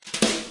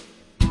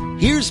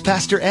Here's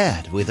Pastor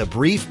Ed with a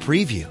brief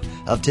preview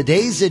of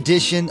today's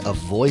edition of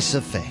Voice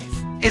of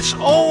Faith. It's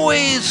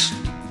always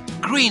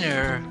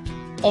greener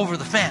over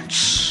the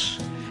fence.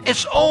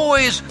 It's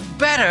always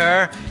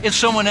better in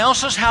someone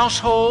else's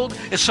household,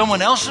 in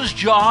someone else's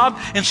job,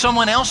 in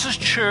someone else's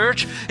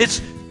church. It's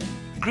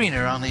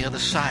greener on the other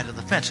side of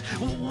the fence.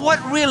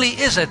 What really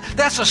is it?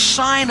 That's a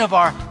sign of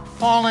our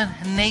fallen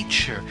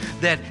nature,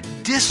 that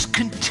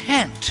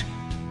discontent.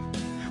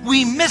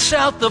 We miss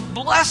out the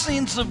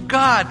blessings of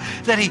God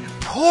that He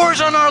pours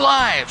on our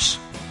lives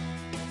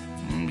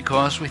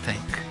because we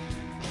think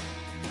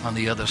on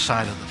the other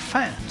side of the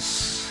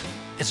fence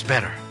it's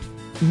better.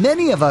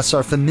 Many of us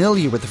are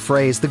familiar with the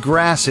phrase, the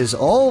grass is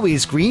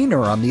always greener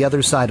on the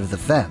other side of the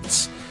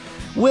fence.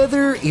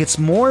 Whether it's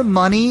more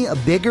money, a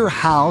bigger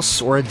house,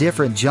 or a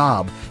different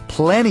job,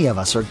 plenty of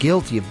us are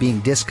guilty of being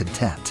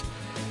discontent.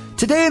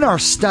 Today in our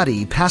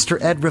study,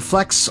 Pastor Ed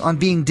reflects on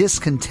being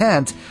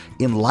discontent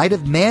in light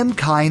of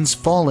mankind's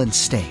fallen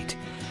state.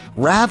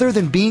 Rather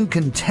than being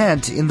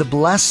content in the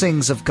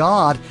blessings of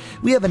God,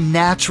 we have a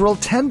natural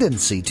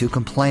tendency to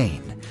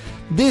complain.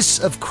 This,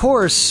 of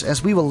course,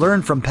 as we will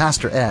learn from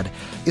Pastor Ed,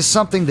 is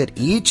something that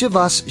each of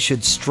us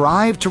should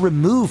strive to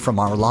remove from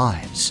our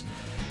lives.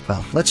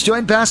 Well, let's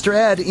join Pastor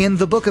Ed in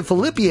the book of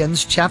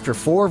Philippians, chapter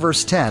 4,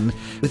 verse 10,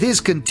 with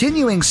his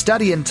continuing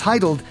study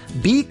entitled,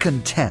 Be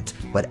Content,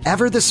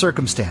 Whatever the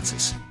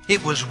Circumstances.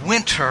 It was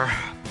winter,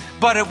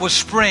 but it was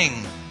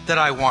spring that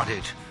I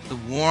wanted, the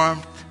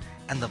warmth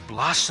and the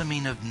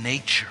blossoming of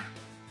nature.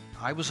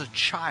 I was a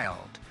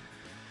child,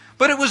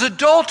 but it was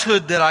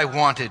adulthood that I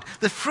wanted,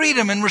 the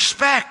freedom and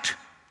respect.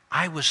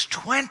 I was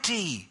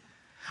 20,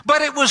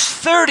 but it was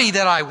 30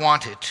 that I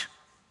wanted,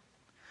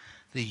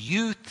 the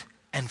youth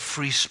and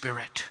free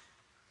spirit.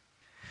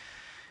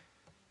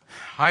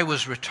 I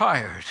was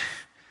retired,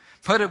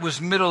 but it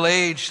was middle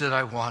age that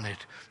I wanted,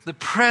 the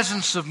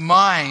presence of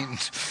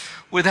mind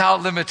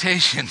without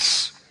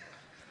limitations.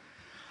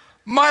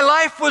 My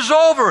life was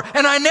over,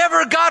 and I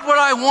never got what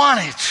I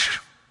wanted.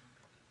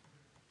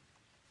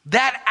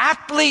 That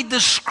aptly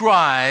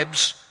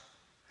describes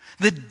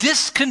the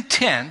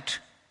discontent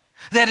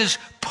that is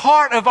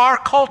part of our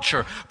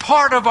culture,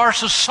 part of our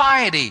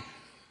society.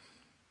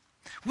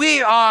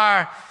 We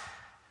are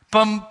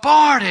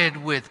bombarded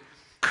with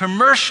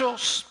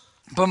commercials,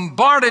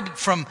 bombarded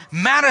from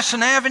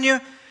Madison Avenue,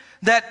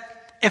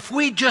 that if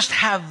we just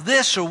have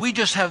this or we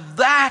just have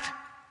that,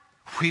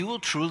 we will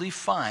truly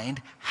find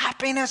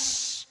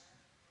happiness.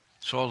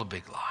 It's all a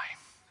big lie.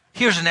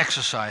 Here's an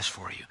exercise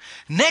for you.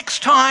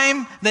 Next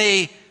time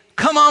they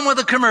come on with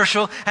a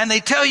commercial and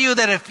they tell you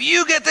that if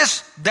you get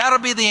this, that'll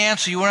be the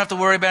answer, you won't have to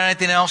worry about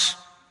anything else,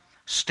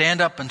 stand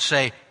up and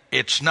say,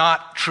 it's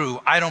not true.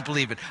 I don't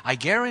believe it. I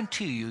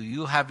guarantee you,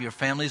 you'll have your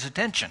family's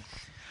attention.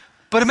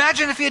 But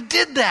imagine if you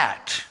did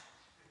that.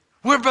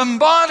 We're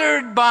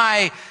bombarded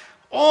by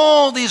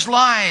all these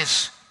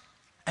lies,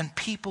 and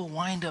people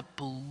wind up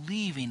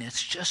believing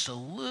it's just a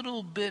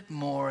little bit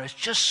more. It's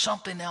just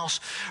something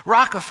else.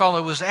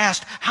 Rockefeller was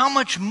asked, how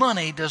much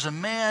money does a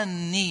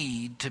man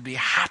need to be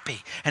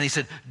happy? And he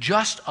said,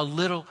 just a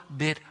little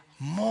bit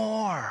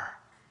more.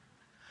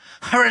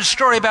 I read a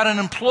story about an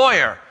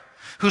employer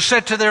who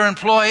said to their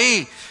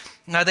employee,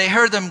 now they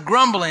heard them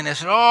grumbling. They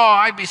said, oh,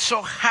 I'd be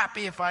so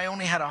happy if I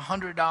only had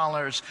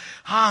 $100.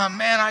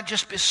 Man, I'd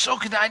just be so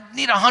content. I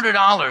need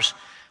 $100.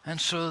 And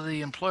so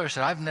the employer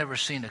said, I've never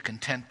seen a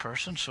content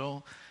person.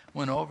 So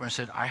went over and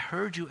said, I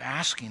heard you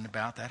asking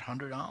about that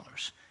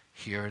 $100.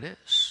 Here it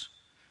is.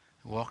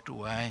 He walked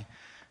away.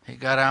 He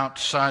got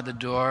outside the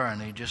door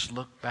and he just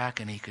looked back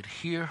and he could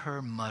hear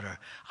her mutter,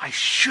 I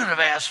should have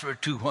asked for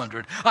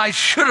 200. I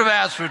should have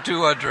asked for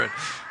 200.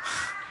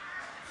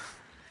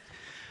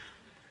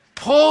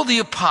 Paul the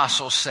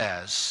Apostle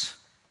says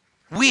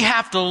we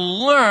have to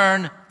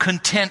learn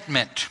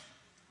contentment,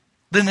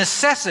 the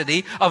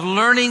necessity of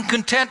learning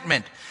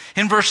contentment.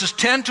 In verses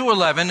 10 to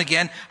 11,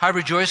 again, I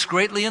rejoice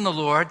greatly in the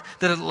Lord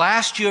that at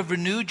last you have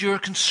renewed your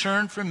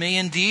concern for me.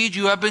 Indeed,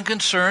 you have been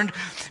concerned,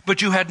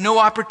 but you had no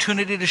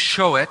opportunity to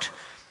show it.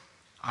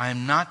 I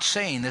am not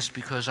saying this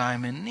because I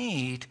am in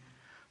need,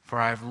 for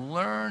I have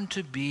learned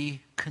to be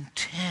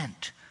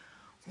content,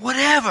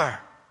 whatever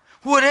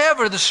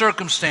the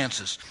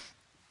circumstances.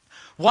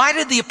 Why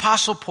did the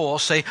Apostle Paul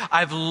say,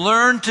 I've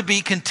learned to be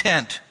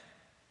content?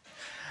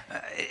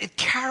 It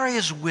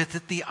carries with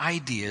it the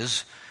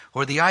ideas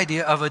or the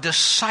idea of a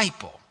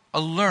disciple, a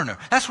learner.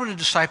 That's what a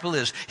disciple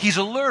is. He's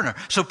a learner.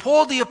 So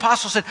Paul the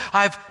Apostle said,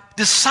 I've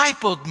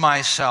discipled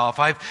myself.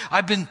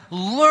 I've been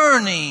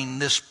learning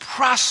this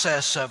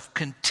process of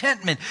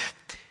contentment.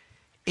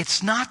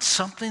 It's not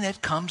something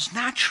that comes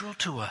natural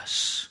to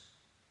us.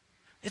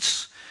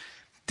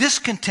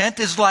 Discontent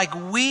is like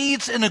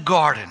weeds in a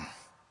garden.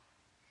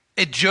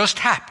 It just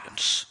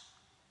happens.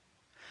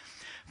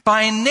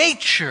 By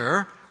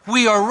nature,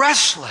 we are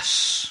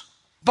restless.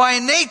 By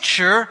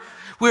nature,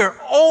 we're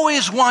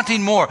always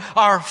wanting more.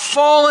 Our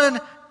fallen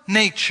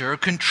nature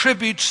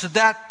contributes to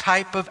that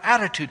type of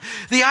attitude.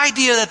 The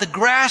idea that the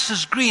grass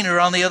is greener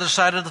on the other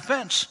side of the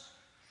fence.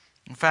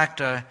 In fact,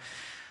 I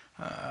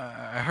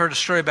heard a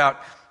story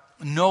about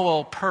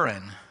Noel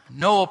Perrin.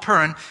 Noel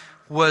Perrin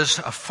was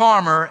a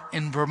farmer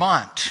in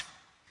Vermont,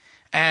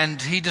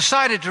 and he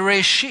decided to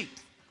raise sheep.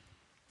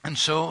 And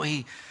so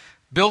he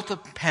built a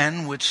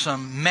pen with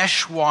some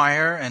mesh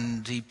wire,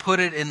 and he put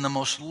it in the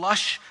most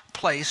lush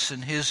place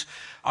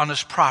on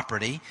his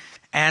property,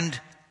 and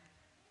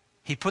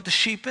he put the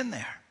sheep in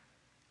there.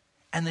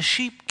 And the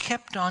sheep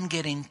kept on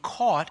getting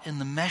caught in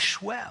the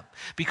mesh web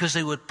because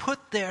they would put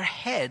their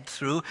head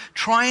through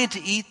trying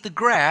to eat the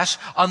grass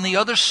on the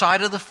other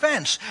side of the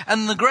fence.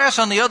 And the grass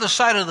on the other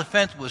side of the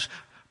fence was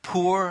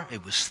poor,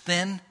 it was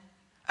thin,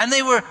 and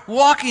they were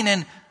walking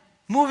and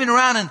moving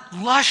around in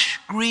lush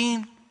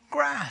green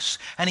grass.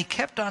 And he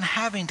kept on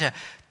having to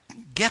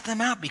get them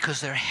out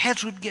because their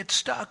heads would get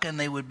stuck and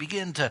they would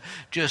begin to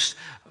just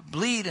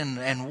bleed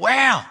and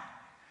wail.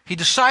 He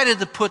decided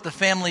to put the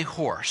family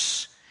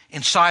horse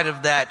inside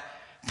of that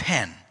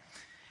pen.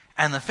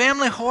 And the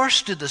family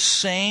horse did the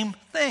same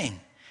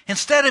thing.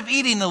 Instead of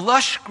eating the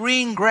lush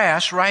green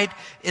grass right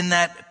in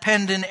that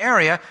penned-in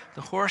area,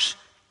 the horse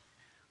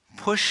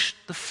pushed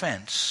the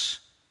fence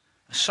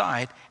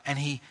aside and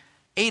he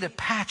ate a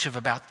patch of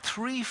about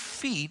 3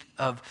 feet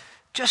of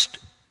just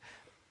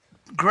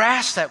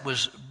grass that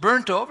was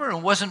burnt over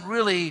and wasn't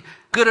really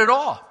good at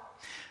all.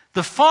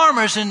 The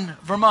farmers in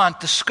Vermont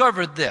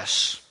discovered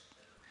this,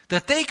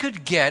 that they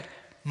could get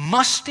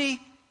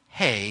musty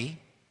hay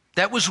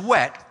that was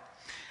wet,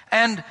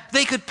 and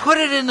they could put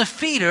it in the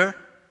feeder,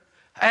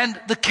 and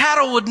the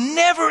cattle would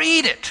never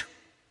eat it.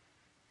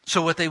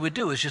 So what they would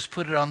do is just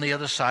put it on the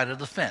other side of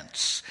the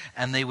fence,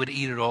 and they would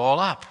eat it all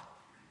up.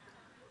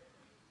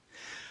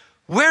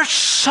 We're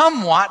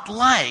somewhat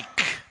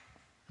like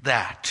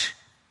that.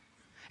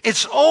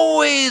 It's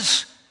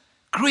always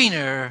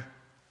greener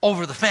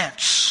over the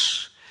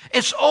fence.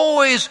 It's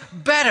always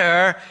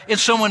better in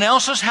someone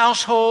else's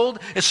household,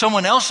 in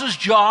someone else's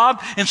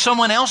job, in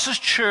someone else's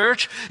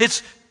church.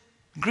 It's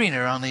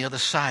greener on the other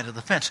side of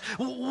the fence.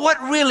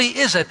 What really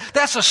is it?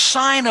 That's a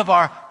sign of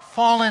our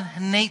fallen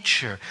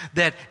nature,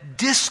 that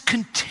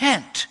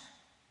discontent.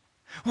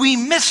 We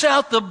miss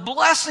out the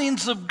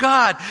blessings of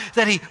God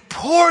that He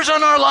pours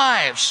on our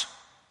lives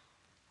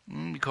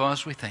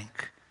because we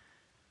think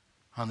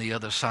on the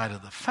other side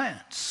of the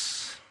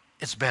fence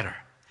it's better.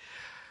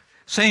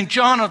 St.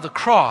 John of the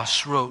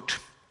Cross wrote,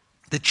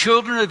 "The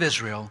children of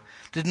Israel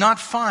did not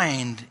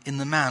find in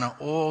the manna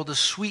all the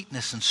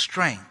sweetness and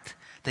strength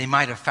they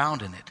might have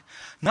found in it,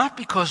 not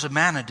because the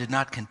manna did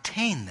not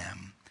contain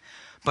them,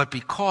 but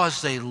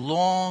because they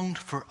longed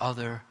for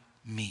other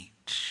meat."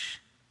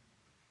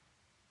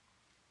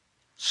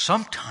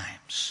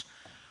 Sometimes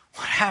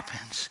what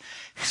happens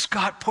is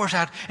God pours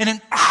out an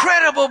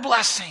incredible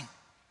blessing,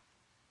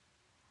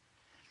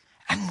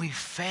 and we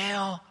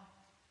fail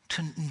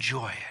to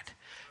enjoy it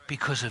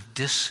because of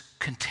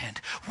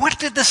discontent. What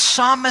did the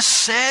psalmist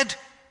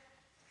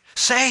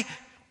say?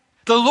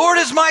 "The Lord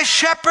is my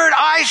shepherd,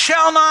 I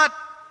shall not."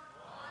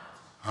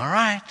 All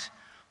right.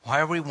 Why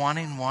are we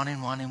wanting?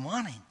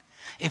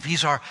 If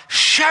He's our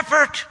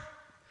shepherd,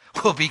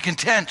 we'll be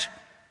content.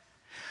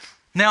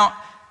 Now,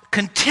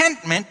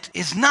 contentment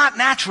is not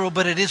natural,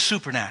 but it is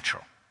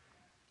supernatural.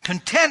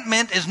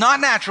 Contentment is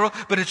not natural,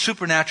 but it's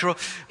supernatural.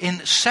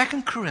 In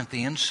 2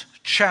 Corinthians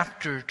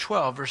chapter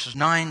 12, verses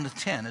 9 to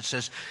 10, it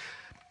says,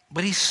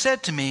 "But He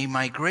said to me,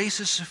 my grace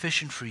is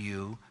sufficient for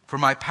you, for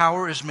my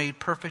power is made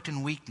perfect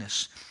in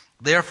weakness.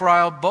 Therefore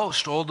I'll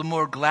boast all the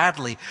more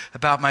gladly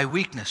about my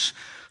weakness,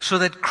 so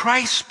that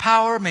Christ's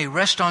power may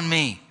rest on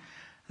me.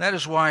 That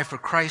is why, for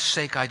Christ's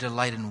sake, I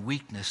delight in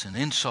weakness and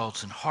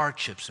insults and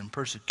hardships and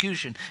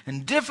persecution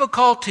and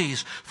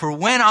difficulties. For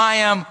when I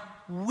am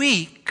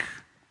weak,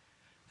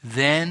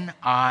 then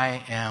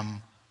I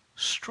am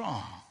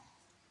strong."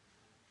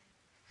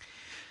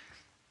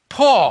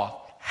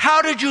 Paul,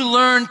 how did you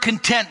learn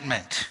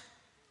contentment?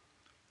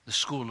 The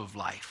school of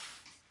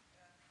life.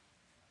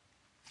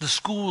 The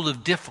school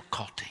of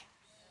difficulty.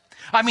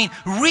 I mean,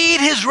 read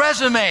his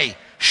resume.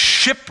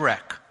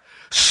 Shipwreck,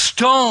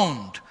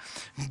 stoned,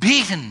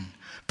 beaten,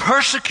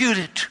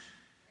 persecuted.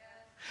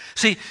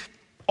 See,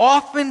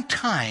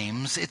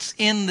 oftentimes it's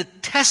in the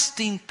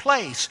testing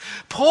place.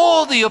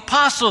 Paul the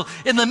apostle,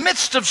 in the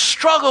midst of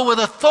struggle with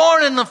a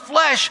thorn in the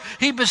flesh,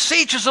 he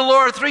beseeches the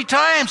Lord 3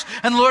 times.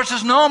 And the Lord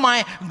says, "No,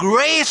 my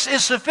grace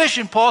is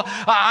sufficient, Paul.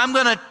 I'm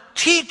going to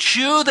teach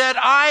you that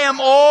I am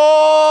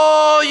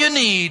all you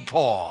need,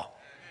 Paul."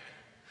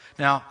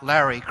 Now,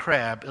 Larry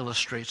Crabb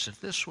illustrates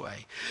it this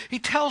way. He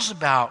tells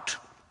about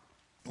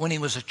when he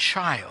was a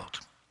child.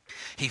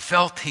 He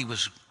felt he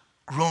was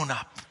grown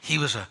up. He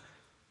was an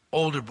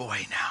older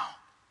boy now.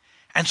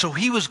 And so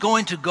he was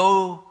going to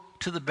go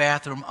to the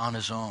bathroom on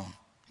his own.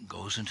 He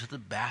goes into the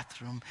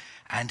bathroom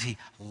and he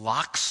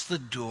locks the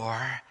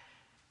door.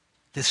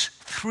 This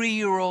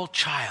 3-year-old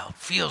child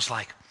feels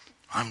like,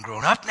 "I'm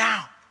grown up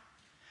now."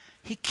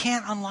 He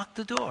can't unlock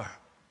the door.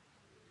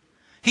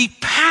 He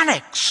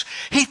panics.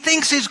 He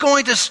thinks he's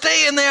going to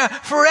stay in there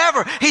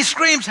forever. He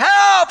screams,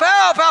 "Help,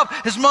 help, help."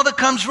 His mother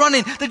comes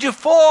running. "Did you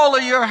fall or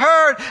you're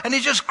hurt?" And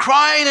he's just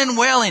crying and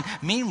wailing.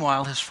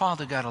 Meanwhile, his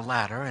father got a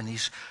ladder and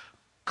he's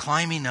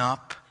climbing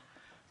up,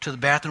 to the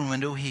bathroom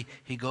window. He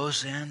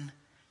goes in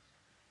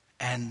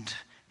and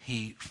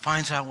he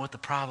finds out what the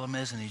problem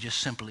is, and he just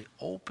simply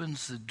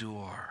opens the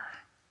door.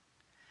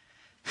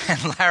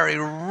 And Larry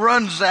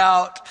runs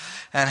out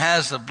and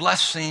has the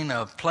blessing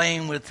of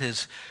playing with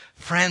his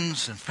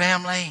friends and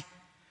family.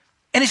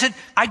 And he said,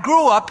 I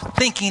grew up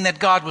thinking that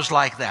God was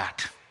like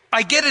that.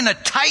 I get in a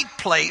tight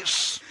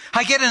place,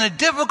 I get in a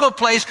difficult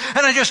place, and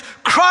I just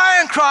cry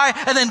and cry,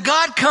 and then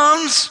God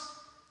comes,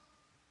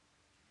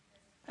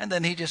 and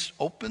then he just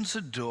opens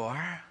the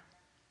door,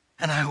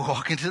 and I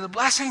walk into the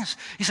blessings.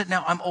 He said,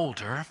 now I'm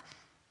older,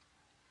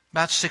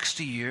 about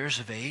 60 years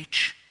of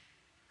age,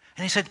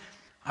 and he said,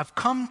 I've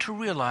come to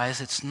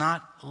realize it's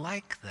not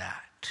like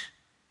that.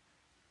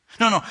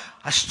 No,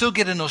 I still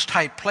get in those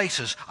tight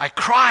places. I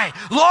cry,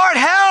 Lord,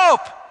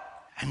 help!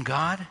 And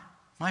God,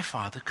 my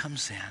Father,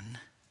 comes in,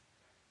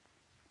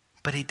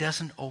 but he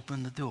doesn't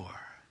open the door.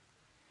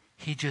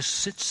 He just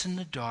sits in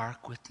the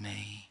dark with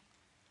me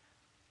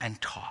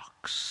and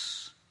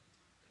talks.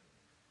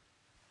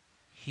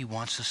 He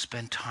wants to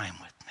spend time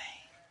with me.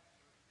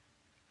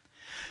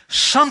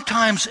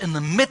 Sometimes in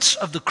the midst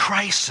of the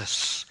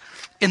crisis,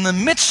 in the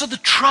midst of the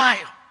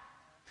trial,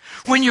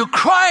 when you're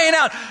crying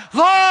out,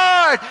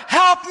 Lord,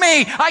 help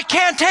me, I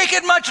can't take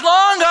it much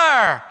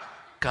longer,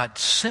 God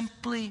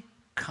simply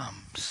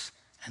comes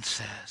and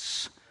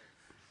says,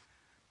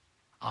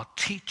 I'll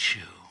teach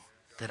you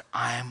that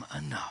I'm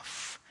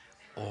enough,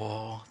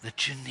 all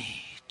that you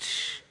need.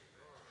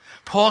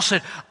 Paul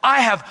said, I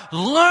have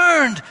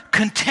learned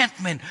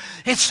contentment.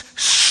 It's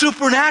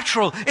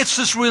supernatural. It's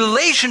this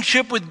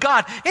relationship with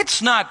God.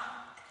 It's not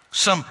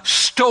some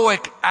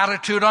stoic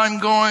attitude. I'm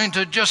going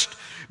to just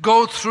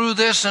go through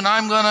this and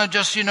I'm going to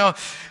just,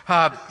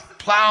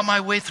 plow my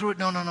way through it.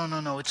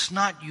 No. It's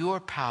not your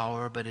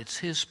power, but it's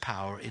his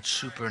power. It's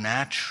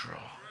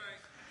supernatural.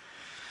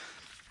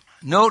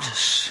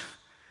 Notice,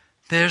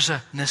 there's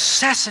a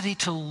necessity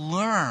to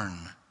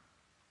learn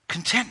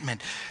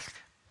contentment.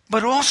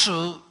 But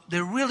also,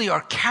 there really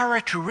are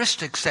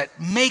characteristics that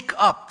make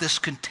up this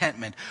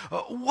contentment.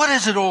 What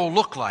does it all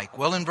look like?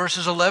 Well, in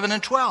verses 11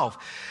 and 12.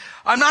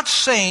 I'm not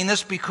saying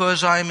this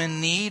because I'm in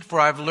need, for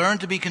I've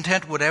learned to be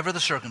content whatever the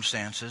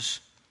circumstances.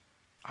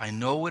 I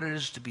know what it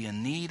is to be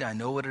in need. I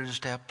know what it is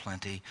to have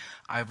plenty.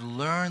 I've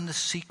learned the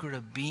secret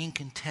of being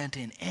content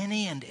in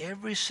any and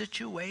every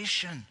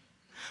situation.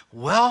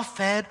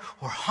 Well-fed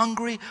or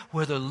hungry,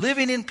 whether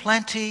living in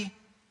plenty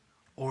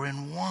or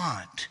in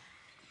want.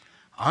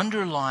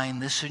 Underline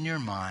this in your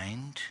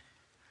mind.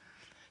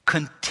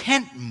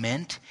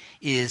 Contentment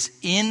is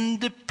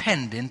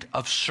independent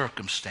of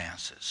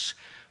circumstances.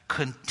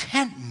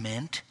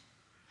 Contentment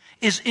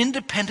is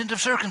independent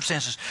of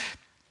circumstances.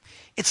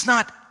 It's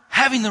not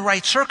having the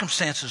right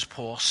circumstances,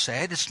 Paul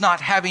said. It's not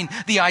having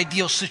the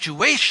ideal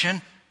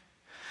situation.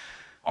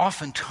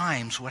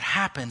 Oftentimes what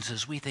happens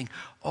is we think,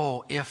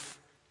 if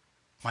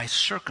my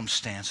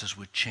circumstances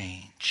would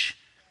change.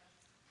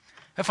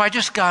 If I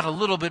just got a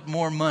little bit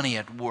more money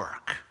at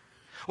work.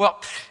 Well,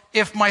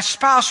 if my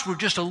spouse were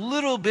just a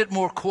little bit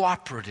more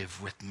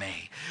cooperative with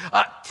me.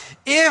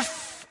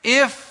 If.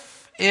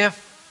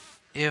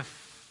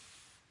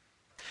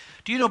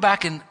 Do you know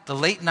back in the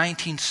late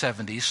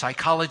 1970s,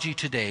 Psychology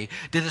Today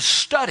did a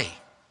study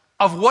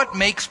of what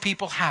makes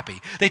people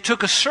happy. They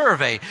took a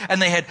survey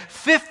and they had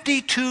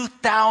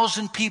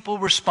 52,000 people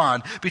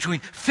respond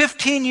between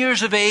 15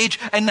 years of age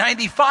and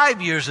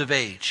 95 years of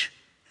age.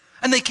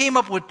 And they came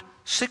up with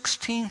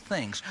 16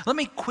 things. Let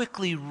me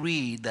quickly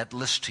read that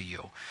list to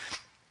you.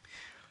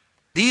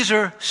 These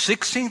are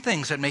 16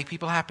 things that make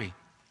people happy.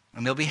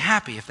 And they'll be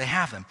happy if they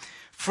have them.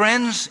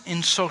 Friends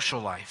in social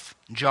life,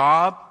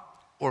 job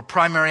or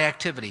primary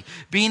activity,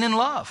 being in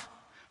love,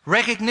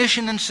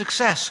 recognition and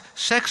success,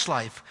 sex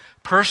life,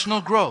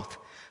 personal growth,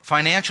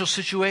 financial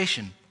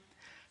situation,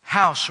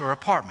 house or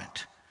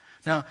apartment.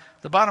 Now,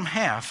 the bottom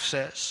half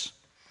says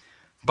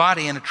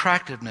body and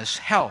attractiveness,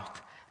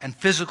 health and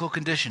physical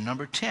condition.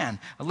 Number 10.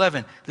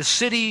 11, the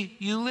city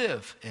you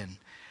live in,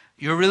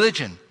 your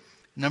religion.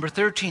 Number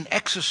 13,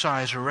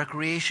 exercise or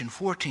recreation.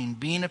 14,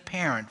 being a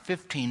parent.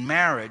 15,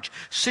 marriage.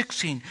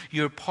 16,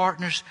 your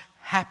partner's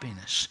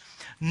happiness.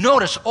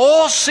 Notice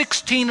all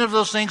 16 of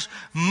those things,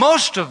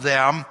 most of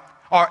them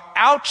are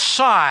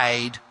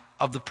outside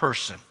of the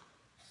person.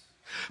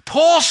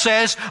 Paul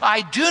says,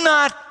 I do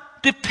not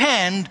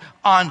depend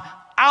on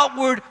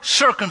outward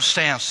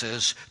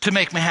circumstances to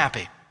make me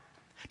happy,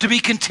 to be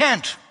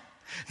content.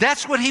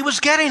 That's what he was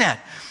getting at.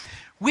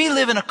 We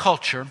live in a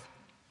culture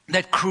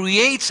that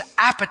creates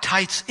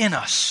appetites in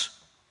us.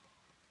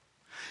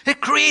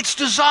 It creates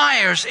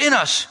desires in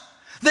us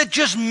that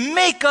just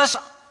make us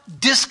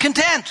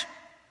discontent.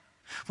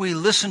 We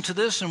listen to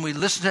this and we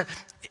listen to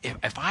that.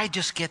 If I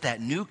just get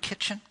that new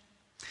kitchen,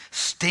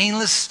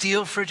 stainless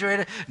steel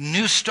refrigerator,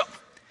 new stove.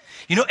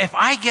 If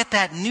I get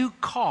that new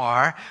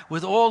car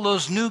with all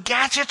those new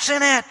gadgets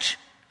in it.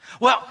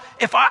 Well,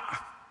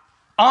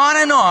 on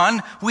and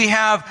on, we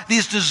have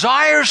these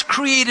desires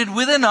created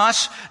within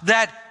us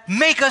that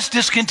make us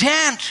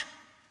discontent.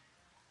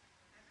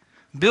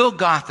 Bill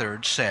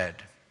Gothard said,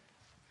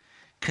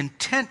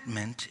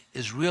 Contentment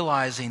is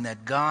realizing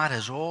that God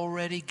has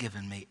already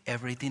given me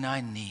everything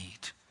I need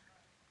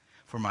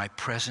for my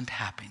present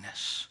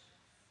happiness.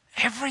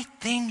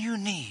 Everything you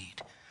need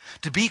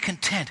to be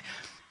content,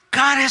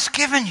 God has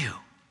given you.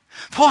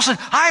 Paul said,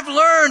 I've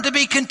learned to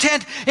be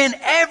content in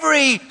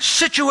every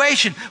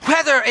situation,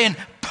 whether in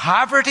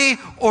poverty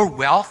or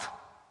wealth,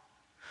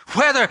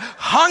 whether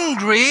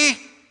hungry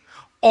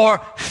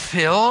or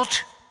filled.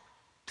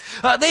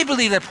 They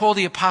believe that Paul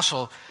the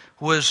Apostle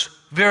was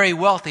very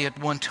wealthy at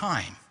one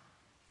time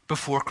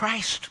before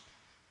Christ.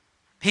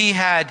 He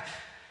had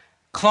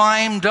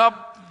climbed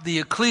up the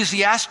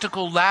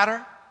ecclesiastical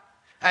ladder,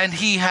 and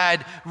he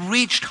had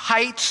reached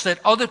heights that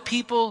other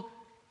people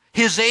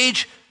his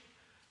age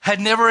had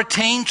never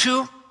attained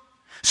to,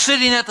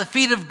 sitting at the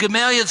feet of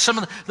Gamaliel, some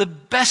of the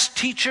best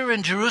teacher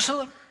in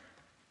Jerusalem.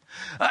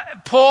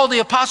 Paul the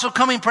Apostle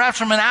coming perhaps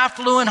from an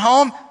affluent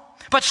home,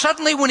 but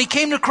suddenly when he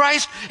came to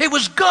Christ, it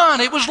was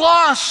gone, it was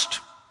lost.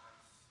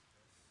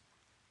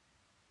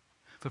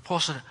 But Paul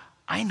said,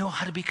 I know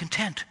how to be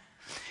content.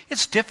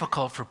 It's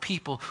difficult for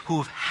people who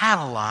have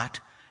had a lot.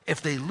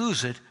 If they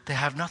lose it, they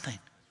have nothing.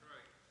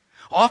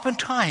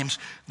 Oftentimes,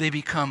 they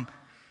become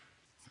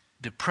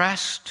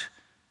depressed,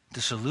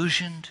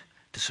 disillusioned,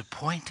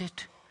 disappointed.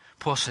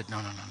 Paul said, no.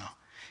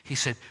 He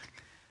said,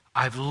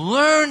 I've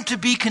learned to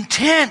be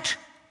content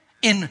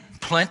in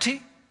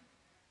plenty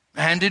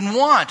and in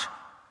want.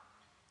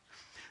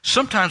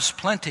 Sometimes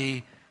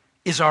plenty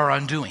is our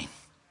undoing.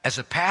 As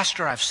a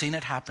pastor, I've seen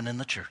it happen in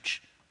the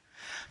church.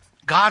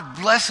 God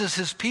blesses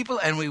his people,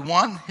 and we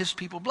want his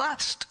people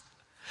blessed.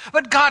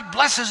 But God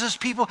blesses his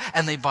people,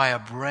 and they buy a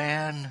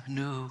brand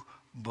new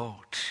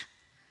boat.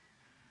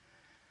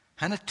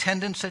 And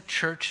attendance at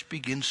church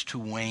begins to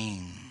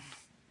wane.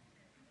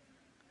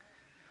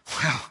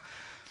 Well,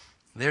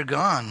 they're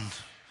gone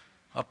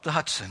up the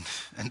Hudson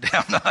and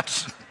down the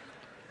Hudson.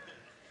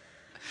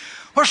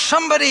 Or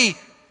somebody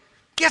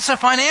gets a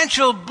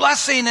financial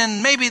blessing,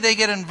 and maybe they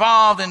get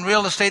involved in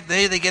real estate,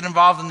 they get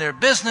involved in their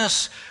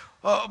business,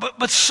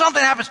 but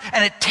something happens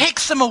and it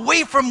takes them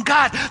away from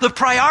God. The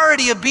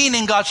priority of being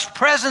in God's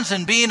presence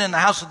and being in the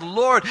house of the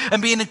Lord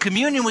and being in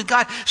communion with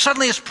God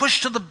suddenly is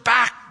pushed to the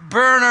back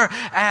burner,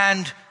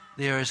 and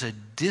there is a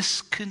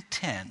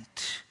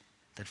discontent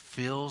that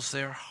fills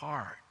their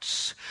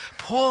hearts.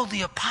 Paul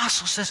the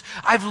Apostle says,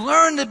 I've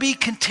learned to be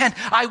content.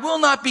 I will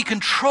not be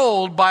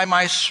controlled by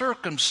my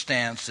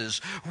circumstances,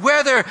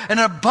 whether in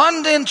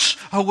abundance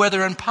or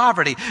whether in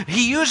poverty.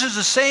 He uses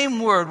the same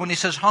word when he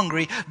says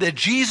hungry that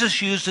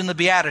Jesus used in the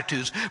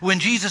Beatitudes. When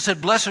Jesus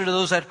said, blessed are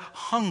those that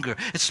hunger.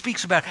 It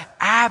speaks about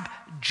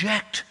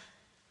abject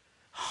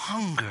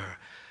hunger,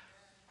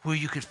 where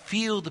you could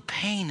feel the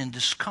pain and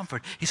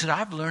discomfort. He said,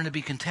 I've learned to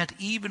be content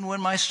even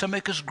when my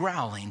stomach is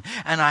growling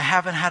and I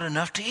haven't had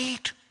enough to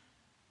eat.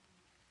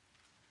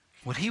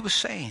 What he was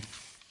saying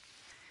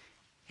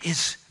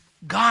is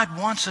God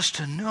wants us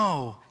to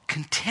know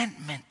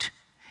contentment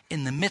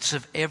in the midst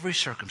of every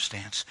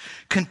circumstance.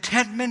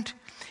 Contentment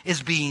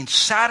is being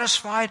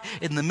satisfied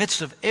in the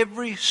midst of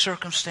every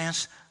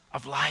circumstance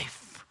of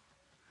life.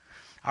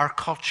 Our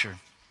culture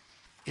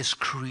is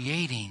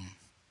creating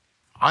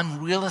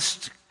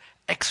unrealistic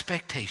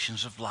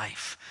expectations of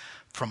life,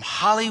 from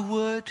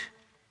Hollywood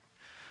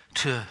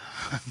to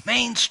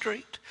Main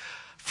Street,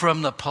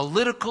 from the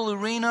political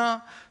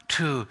arena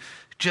to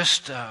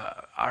just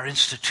our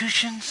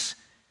institutions.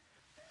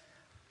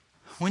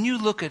 When you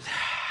look at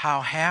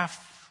how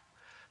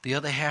the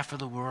other half of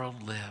the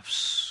world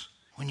lives,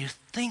 when you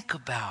think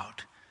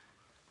about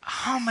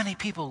how many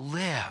people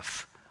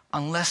live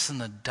on less than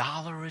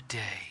 $1 a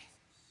day,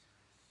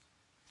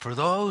 for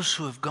those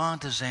who have gone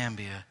to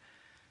Zambia,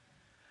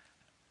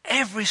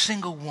 every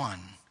single one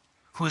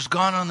who has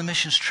gone on the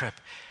missions trip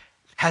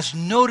has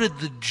noted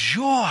the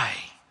joy,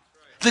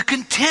 the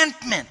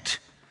contentment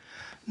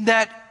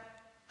that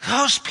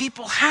those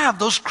people have,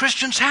 those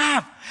Christians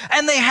have.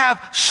 And they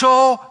have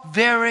so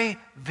very,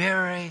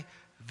 very,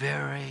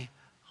 very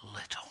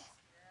little.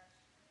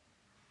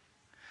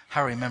 I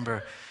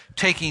remember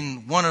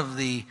taking one of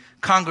the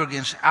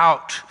congregants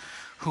out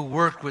who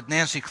worked with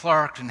Nancy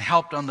Clark and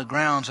helped on the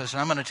grounds. I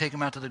said, I'm going to take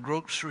them out to the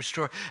grocery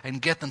store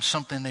and get them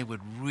something they would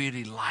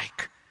really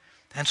like.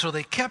 And so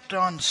they kept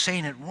on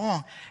saying it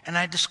wrong, and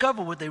I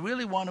discovered what they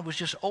really wanted was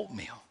just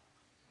oatmeal.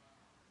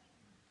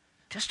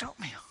 Just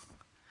oatmeal.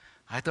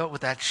 I thought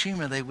with that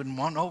Shema they wouldn't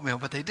want oatmeal,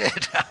 but they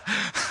did.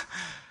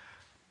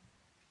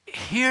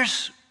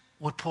 Here's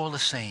what Paul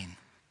is saying.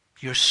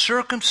 Your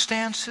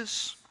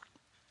circumstances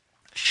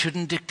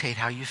shouldn't dictate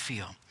how you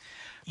feel.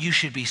 You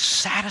should be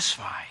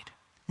satisfied.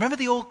 Remember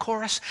the old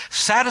chorus?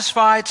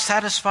 Satisfied,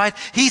 satisfied.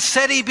 He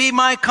said he'd be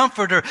my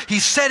comforter.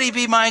 He said he'd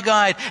be my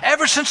guide.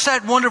 Ever since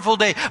that wonderful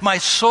day, my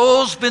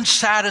soul's been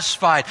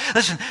satisfied.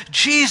 Listen,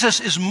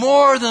 Jesus is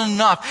more than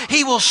enough.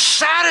 He will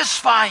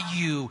satisfy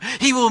you.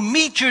 He will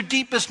meet your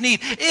deepest need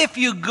if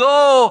you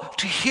go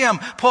to him.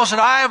 Paul said,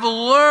 I have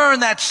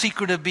learned that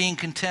secret of being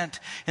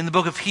content. In the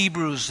book of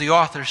Hebrews, the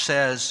author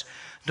says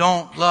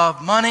Don't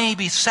love money.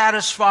 Be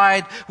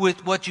satisfied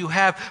with what you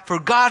have. For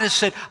God has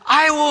said,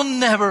 I will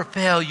never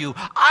fail you.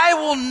 I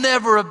will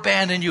never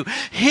abandon you.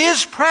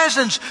 His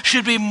presence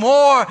should be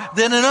more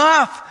than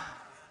enough.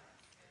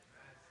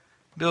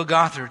 Bill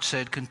Gothard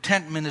said,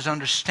 contentment is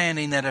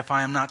understanding that if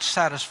I am not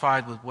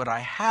satisfied with what I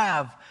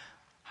have,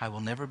 I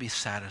will never be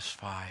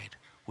satisfied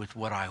with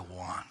what I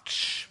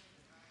want.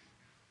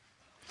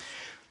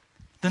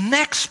 The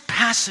next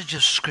passage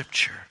of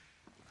Scripture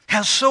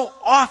has so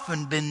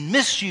often been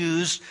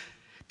misused,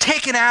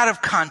 taken out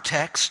of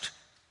context,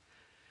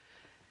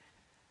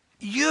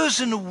 used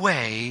in a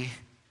way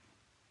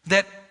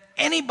that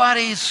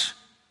anybody's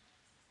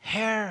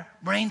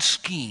harebrained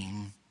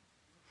scheme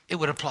it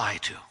would apply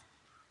to.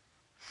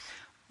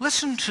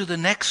 Listen to the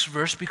next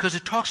verse because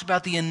it talks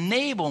about the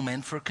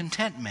enablement for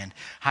contentment.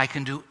 I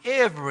can do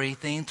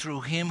everything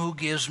through him who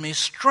gives me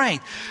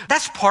strength.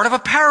 That's part of a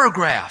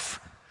paragraph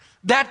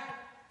that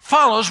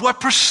follows what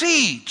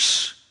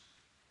precedes.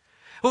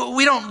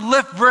 We don't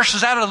lift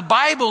verses out of the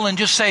Bible and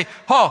just say,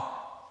 oh,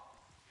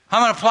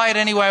 I'm going to apply it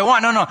any way I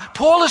want. No.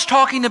 Paul is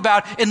talking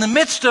about in the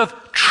midst of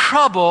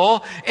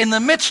trouble, in the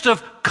midst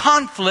of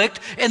conflict,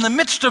 in the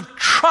midst of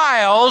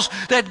trials,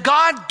 that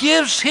God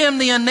gives him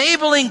the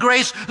enabling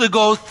grace to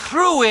go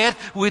through it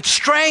with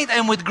strength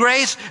and with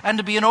grace and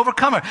to be an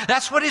overcomer.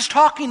 That's what he's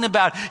talking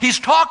about. He's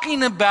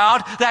talking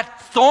about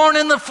that thorn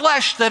in the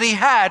flesh that he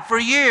had for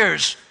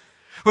years,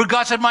 where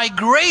God said, my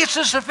grace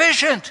is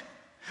sufficient.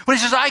 When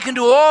he says, I can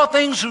do all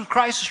things through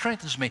Christ who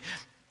strengthens me.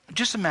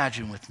 Just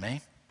imagine with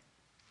me,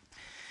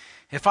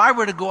 if I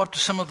were to go up to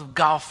some of the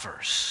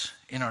golfers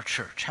in our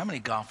church. How many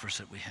golfers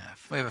that we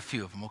have? We have a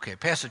few of them. Okay,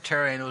 Pastor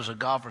Terry, I know is a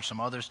golfer,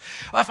 some others.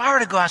 Well, if I were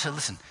to go out and say,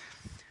 listen,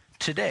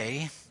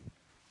 today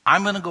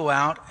I'm going to go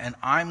out and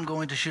I'm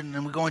going to shoot,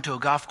 and we're going to a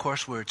golf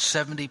course where it's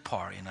 70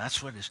 par. You know,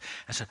 that's what it is.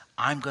 I said,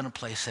 I'm going to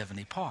play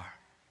 70 par.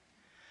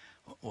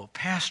 Well,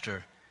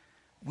 Pastor,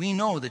 we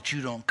know that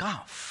you don't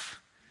golf.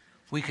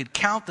 We could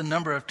count the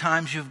number of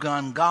times you've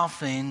gone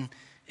golfing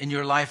in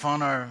your life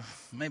on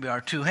maybe our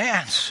two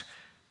hands.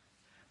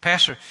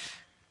 Pastor,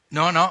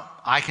 no,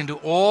 I can do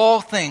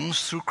all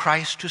things through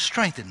Christ who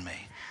strengthened me.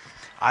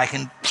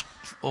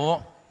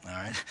 All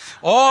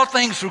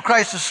things through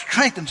Christ who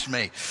strengthens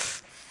me.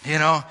 You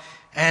know,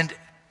 and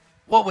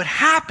what would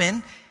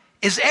happen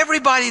is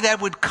everybody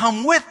that would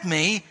come with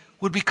me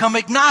would become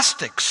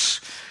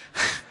agnostics.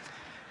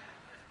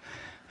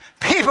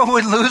 People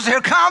would lose their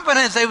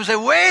confidence. They would say,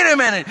 wait a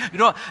minute. You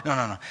know,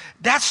 no.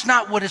 That's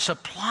not what it's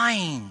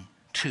applying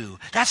to.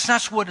 That's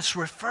not what it's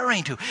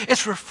referring to.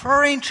 It's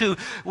referring to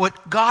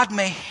what God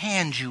may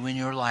hand you in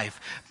your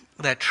life.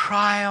 That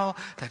trial,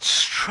 that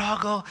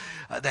struggle,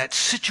 that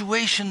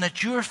situation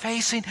that you're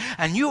facing,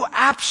 and you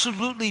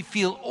absolutely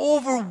feel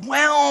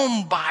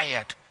overwhelmed by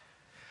it.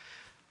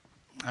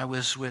 I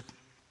was with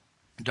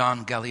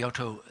Don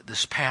Galiotto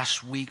this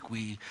past week.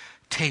 We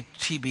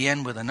taped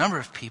TBN with a number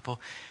of people,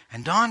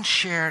 and Don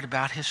shared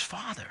about his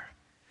father.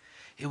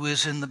 It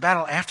was in the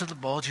battle after the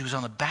Bulge. He was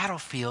on the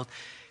battlefield.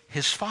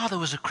 His father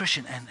was a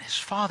Christian, and his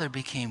father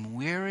became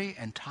weary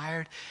and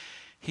tired.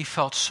 He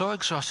felt so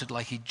exhausted,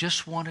 like he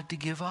just wanted to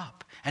give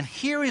up. And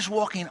here he's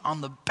walking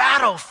on the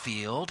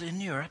battlefield in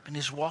Europe, and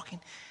he's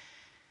walking,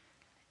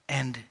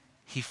 and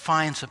he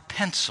finds a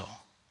pencil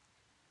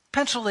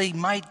they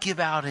might give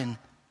out in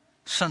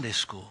Sunday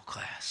school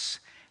class,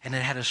 and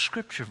it had a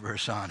scripture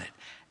verse on it.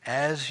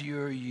 As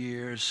your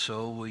years,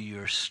 so will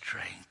your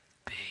strength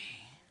be.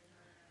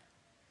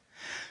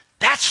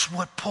 That's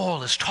what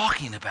Paul is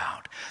talking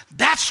about.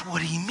 That's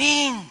what he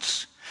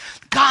means.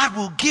 God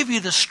will give you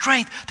the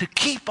strength to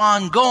keep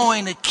on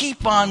going, to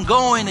keep on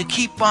going, to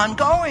keep on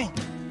going.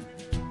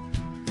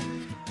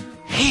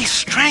 He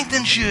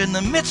strengthens you in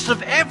the midst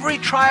of every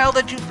trial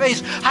that you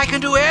face. I can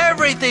do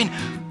everything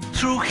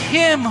through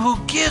him who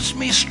gives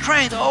me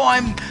strength. Oh,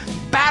 I'm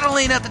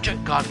battling at the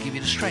church. God will give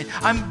you the strength.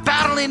 I'm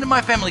battling in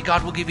my family.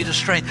 God will give you the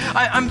strength.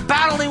 I'm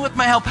battling with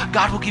my health.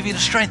 God will give you the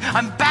strength.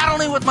 I'm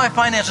battling with my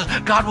finances.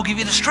 God will give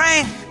you the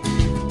strength.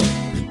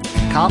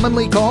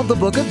 Commonly called the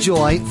Book of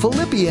Joy,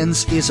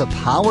 Philippians is a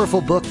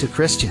powerful book to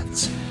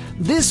Christians.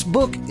 This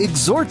book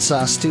exhorts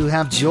us to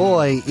have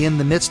joy in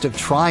the midst of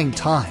trying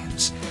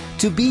times,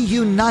 to be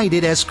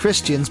united as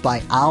Christians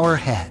by our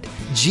head,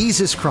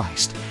 Jesus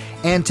Christ,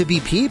 and to be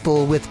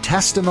people with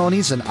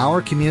testimonies in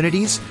our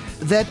communities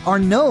that are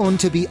known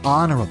to be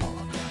honorable.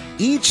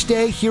 Each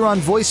day here on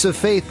Voice of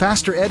Faith,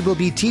 Pastor Ed will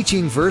be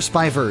teaching verse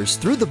by verse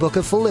through the book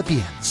of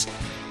Philippians.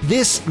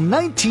 This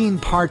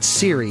 19-part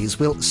series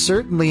will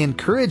certainly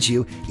encourage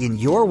you in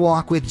your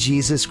walk with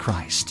Jesus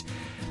Christ.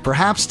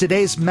 Perhaps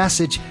today's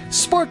message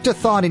sparked a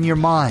thought in your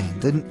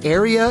mind, an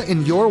area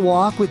in your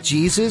walk with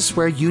Jesus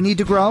where you need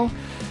to grow.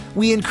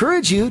 We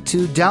encourage you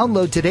to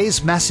download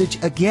today's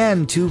message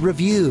again to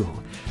review.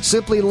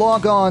 Simply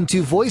log on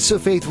to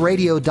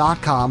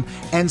voiceoffaithradio.com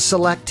and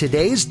select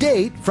today's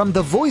date from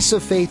the Voice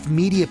of Faith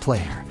media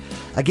player.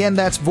 Again,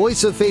 that's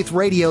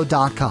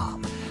voiceoffaithradio.com.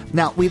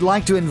 Now, we'd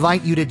like to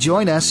invite you to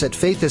join us at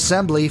Faith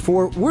Assembly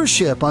for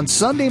worship on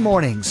Sunday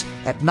mornings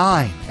at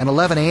 9 and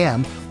 11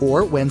 a.m.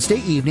 or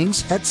Wednesday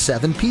evenings at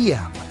 7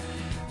 p.m.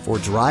 For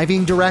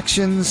driving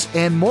directions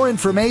and more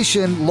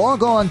information,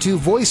 log on to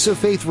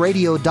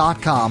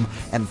voiceoffaithradio.com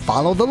and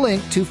follow the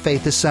link to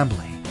Faith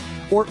Assembly.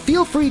 Or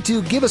feel free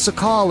to give us a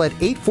call at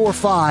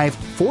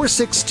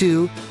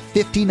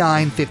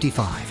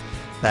 845-462-5955.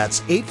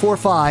 That's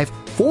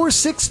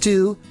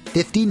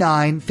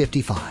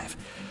 845-462-5955.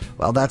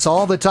 Well, that's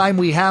all the time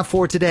we have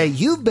for today.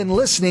 You've been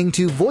listening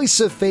to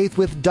Voice of Faith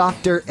with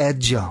Dr. Ed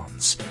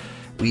Jones.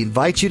 We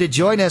invite you to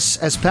join us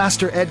as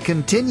Pastor Ed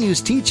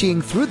continues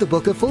teaching through the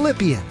book of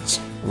Philippians,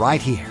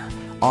 right here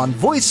on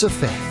Voice of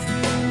Faith.